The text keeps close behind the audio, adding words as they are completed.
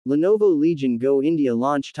Lenovo Legion Go India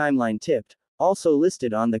launch timeline tipped, also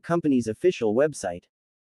listed on the company's official website.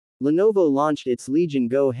 Lenovo launched its Legion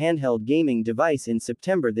Go handheld gaming device in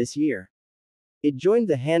September this year. It joined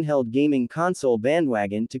the handheld gaming console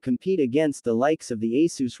bandwagon to compete against the likes of the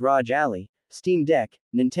ASUS ROG Ally, Steam Deck,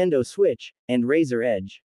 Nintendo Switch, and Razr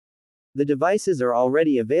Edge. The devices are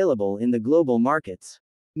already available in the global markets.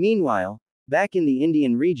 Meanwhile, back in the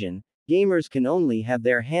Indian region, gamers can only have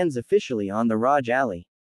their hands officially on the ROG Ally.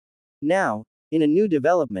 Now, in a new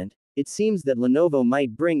development, it seems that Lenovo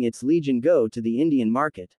might bring its Legion Go to the Indian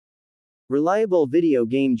market. Reliable video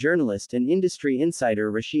game journalist and industry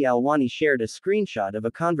insider Rashi Alwani shared a screenshot of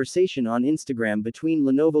a conversation on Instagram between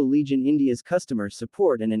Lenovo Legion India's customer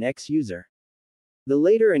support and an ex-user. The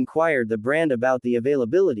latter inquired the brand about the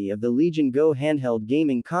availability of the Legion Go handheld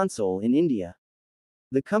gaming console in India.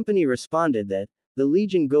 The company responded that the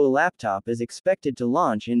Legion Go laptop is expected to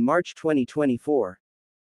launch in March 2024.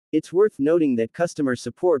 It's worth noting that customer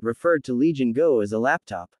support referred to Legion Go as a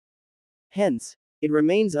laptop. Hence, it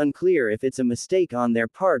remains unclear if it's a mistake on their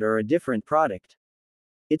part or a different product.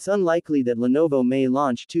 It's unlikely that Lenovo may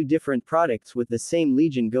launch two different products with the same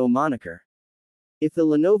Legion Go moniker. If the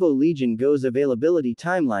Lenovo Legion Go's availability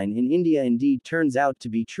timeline in India indeed turns out to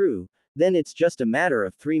be true, then it's just a matter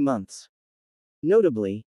of 3 months.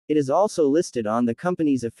 Notably, it is also listed on the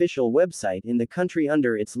company's official website in the country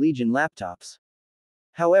under its Legion laptops.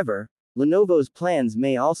 However, Lenovo's plans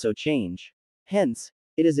may also change. Hence,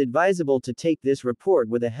 it is advisable to take this report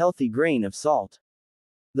with a healthy grain of salt.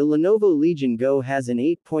 The Lenovo Legion Go has an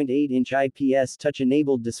 8.8-inch IPS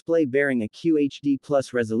touch-enabled display bearing a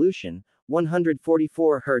QHD+ resolution,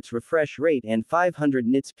 144 Hz refresh rate and 500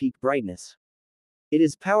 nits peak brightness. It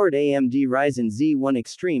is powered AMD Ryzen Z1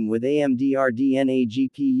 Extreme with AMD RDNA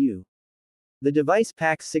GPU. The device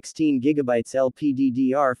packs 16GB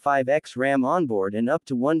LPDDR5X RAM onboard and up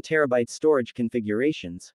to 1TB storage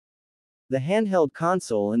configurations. The handheld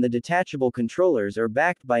console and the detachable controllers are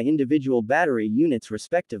backed by individual battery units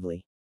respectively.